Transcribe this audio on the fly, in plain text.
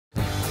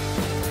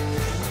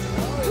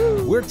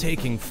We're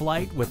taking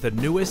flight with the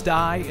newest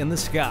eye in the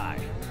sky.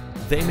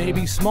 They may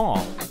be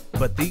small,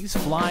 but these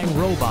flying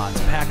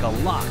robots pack a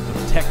lot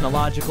of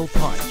technological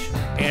punch.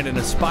 And an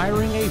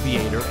aspiring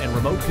aviator and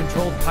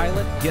remote-controlled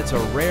pilot gets a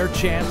rare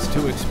chance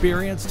to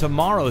experience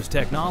tomorrow's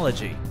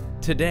technology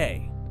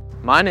today.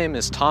 My name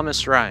is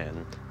Thomas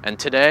Ryan, and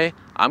today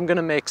I'm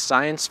gonna make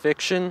science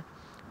fiction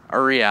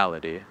a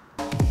reality.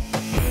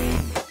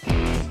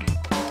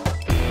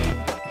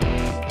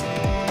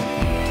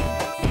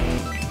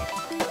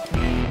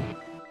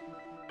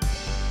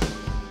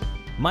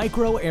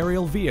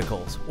 Micro-aerial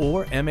vehicles,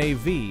 or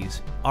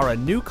MAVs, are a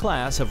new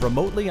class of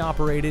remotely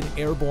operated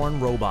airborne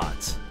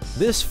robots.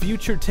 This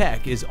future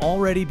tech is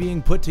already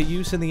being put to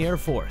use in the Air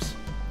Force.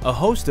 A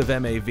host of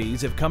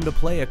MAVs have come to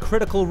play a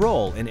critical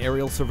role in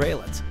aerial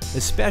surveillance,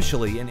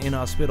 especially in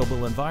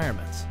inhospitable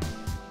environments.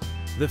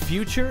 The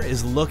future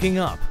is looking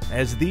up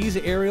as these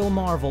aerial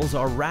marvels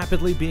are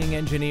rapidly being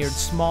engineered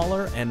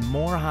smaller and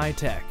more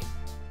high-tech.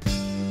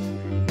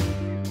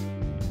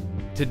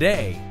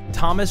 Today,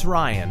 Thomas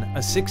Ryan, a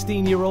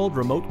 16-year-old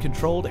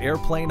remote-controlled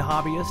airplane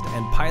hobbyist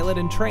and pilot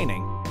in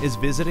training, is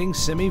visiting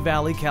Simi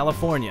Valley,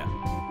 California.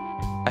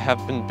 I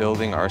have been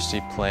building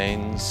RC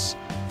planes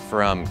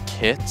from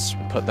kits,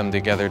 put them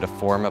together to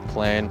form a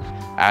plane,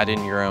 add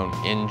in your own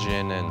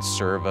engine and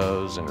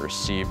servos and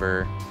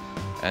receiver,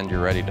 and you're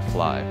ready to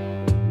fly.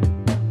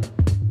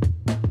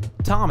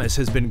 Thomas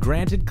has been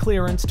granted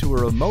clearance to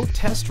a remote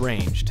test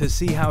range to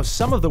see how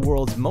some of the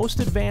world's most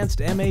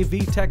advanced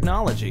MAV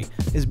technology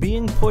is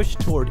being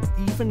pushed toward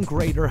even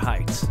greater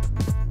heights.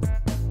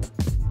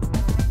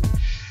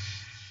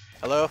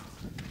 Hello,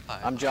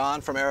 Hi. I'm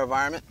John from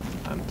AeroVironment.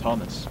 I'm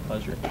Thomas.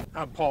 Pleasure.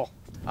 I'm Paul.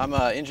 I'm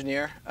an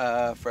engineer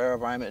for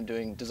AeroVironment and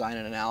doing design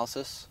and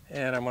analysis.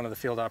 And I'm one of the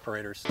field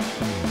operators.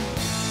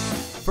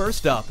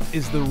 First up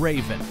is the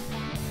Raven.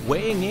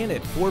 Weighing in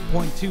at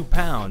 4.2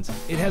 pounds,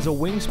 it has a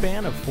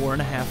wingspan of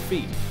 4.5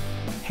 feet.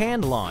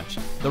 Hand-launched,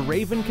 the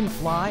Raven can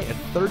fly at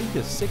 30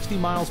 to 60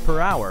 miles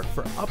per hour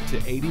for up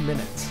to 80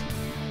 minutes.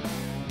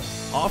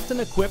 Often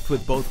equipped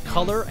with both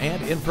color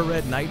and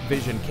infrared night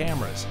vision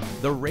cameras,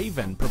 the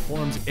Raven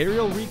performs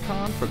aerial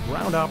recon for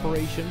ground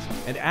operations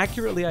and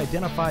accurately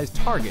identifies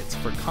targets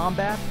for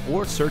combat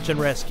or search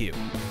and rescue.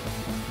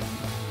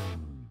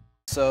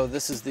 So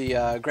this is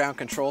the ground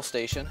control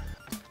station.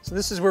 So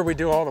this is where we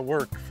do all the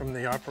work from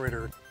the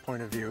operator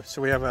point of view.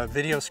 So we have a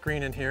video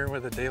screen in here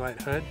with a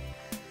daylight hood.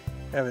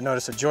 We have,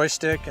 notice, a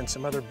joystick and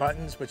some other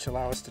buttons which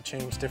allow us to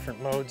change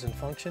different modes and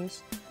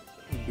functions.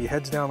 We'd be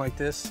heads down like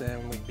this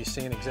and we'd be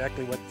seeing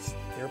exactly what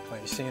the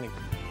airplane is seeing.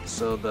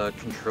 So the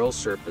control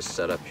surface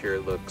setup here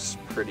looks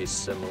pretty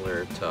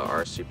similar to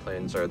RC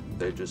planes. Are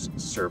they just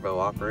servo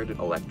operated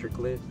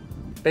electrically?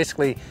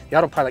 Basically, the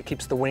autopilot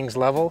keeps the wings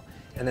level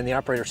and then the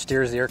operator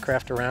steers the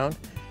aircraft around.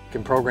 You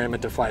can program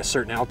it to fly a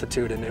certain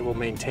altitude and it will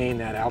maintain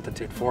that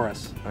altitude for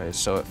us. Okay,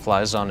 so it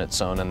flies on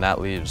its own and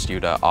that leaves you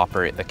to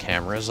operate the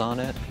cameras on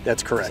it?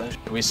 That's correct.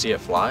 Can we see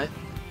it fly?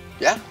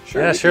 Yeah,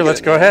 sure. Yeah, sure,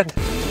 let's go ahead.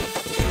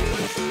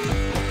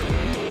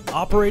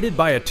 Operated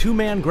by a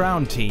two-man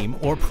ground team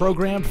or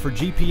programmed for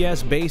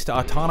GPS-based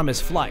autonomous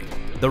flight,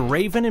 the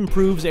Raven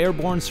improves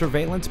airborne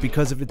surveillance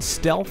because of its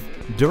stealth,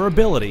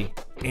 durability,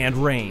 and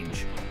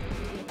range.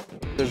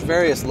 There's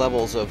various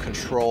levels of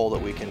control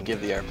that we can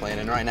give the airplane,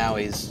 and right now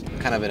he's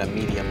kind of at a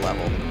medium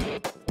level.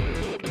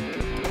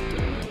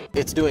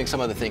 It's doing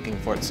some of the thinking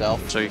for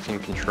itself. So you can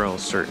control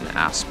certain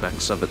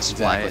aspects of its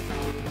Exactly.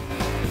 flight.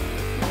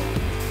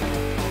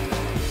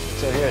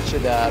 So here it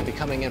should be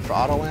coming in for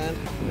auto land.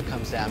 It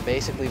comes down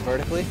basically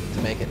vertically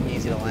to make it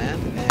easy to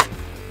land,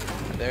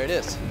 and there it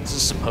is. Is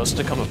this supposed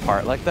to come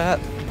apart like that?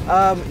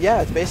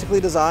 Yeah, it's basically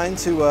designed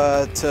to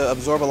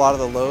absorb a lot of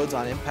the loads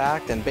on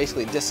impact and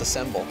basically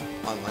disassemble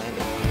on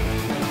landing.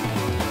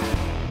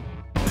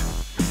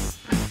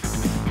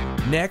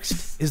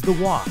 Next is the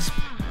Wasp,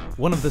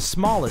 one of the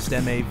smallest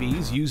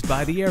MAVs used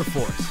by the Air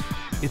Force.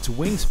 Its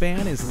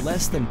wingspan is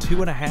less than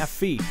 2.5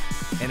 feet,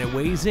 and it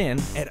weighs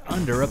in at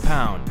under a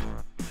pound.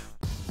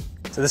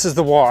 So this is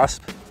the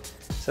Wasp.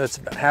 So it's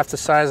about half the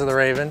size of the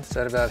Raven. It's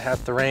at about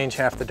half the range,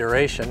 half the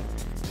duration.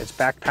 It's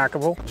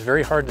backpackable. It's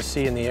very hard to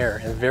see in the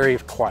air and very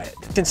quiet.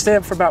 It can stay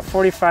up for about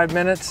 45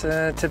 minutes.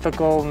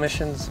 Typical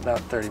missions, about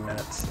 30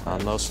 minutes.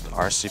 On most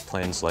RC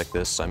planes like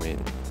this, I mean,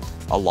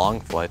 a long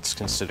flight's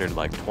considered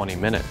like 20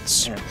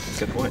 minutes. Yeah,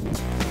 good point.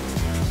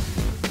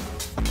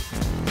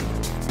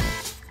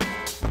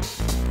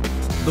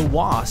 The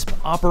Wasp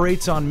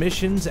operates on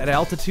missions at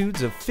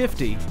altitudes of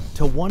 50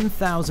 to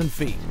 1,000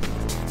 feet.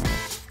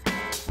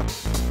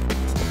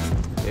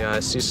 Yeah, I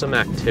see some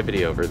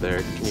activity over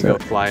there. Can you go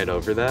fly it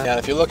over that? Yeah,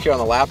 if you look here on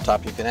the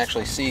laptop, you can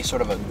actually see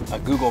sort of a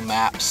Google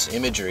Maps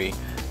imagery,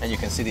 and you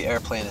can see the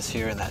airplane is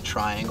here in that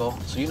triangle.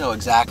 So you know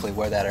exactly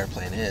where that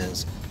airplane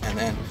is. And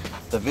then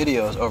the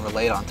video is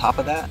overlaid on top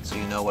of that, so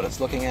you know what it's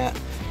looking at.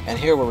 And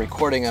here we're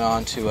recording it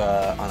onto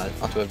a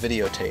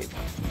videotape.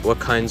 What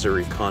kinds of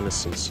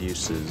reconnaissance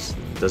uses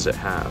does it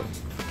have?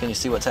 Can you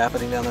see what's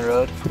happening down the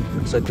road?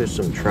 Looks like there's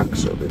some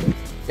trucks over there.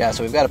 Yeah,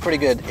 so we've got a pretty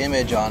good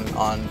image on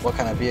what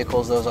kind of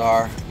vehicles those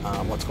are,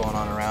 what's going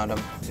on around them,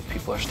 if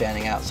people are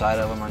standing outside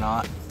of them or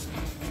not,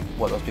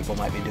 what those people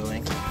might be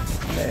doing.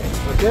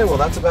 Okay, well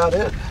that's about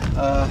it.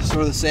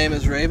 Sort of the same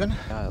as Raven.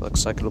 Yeah, it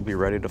looks like it'll be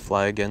ready to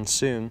fly again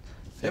soon.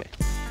 Yep.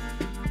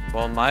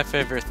 Well, my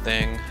favorite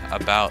thing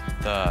about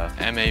the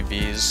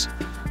MAVs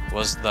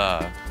was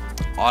the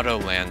auto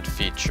land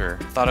feature.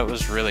 I thought it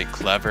was really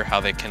clever how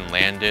they can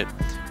land it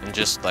in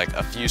just like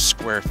a few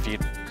square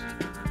feet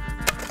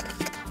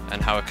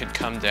and how it could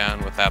come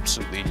down with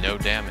absolutely no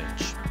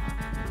damage.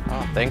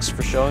 Oh, thanks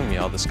for showing me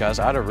all this, guys.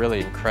 I had a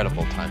really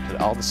incredible time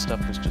today. All this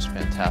stuff was just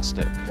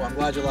fantastic. Well, I'm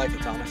glad you liked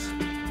it, Thomas.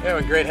 Yeah, it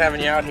was great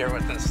having you out here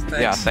with us. Thanks.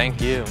 Yeah,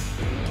 thank you.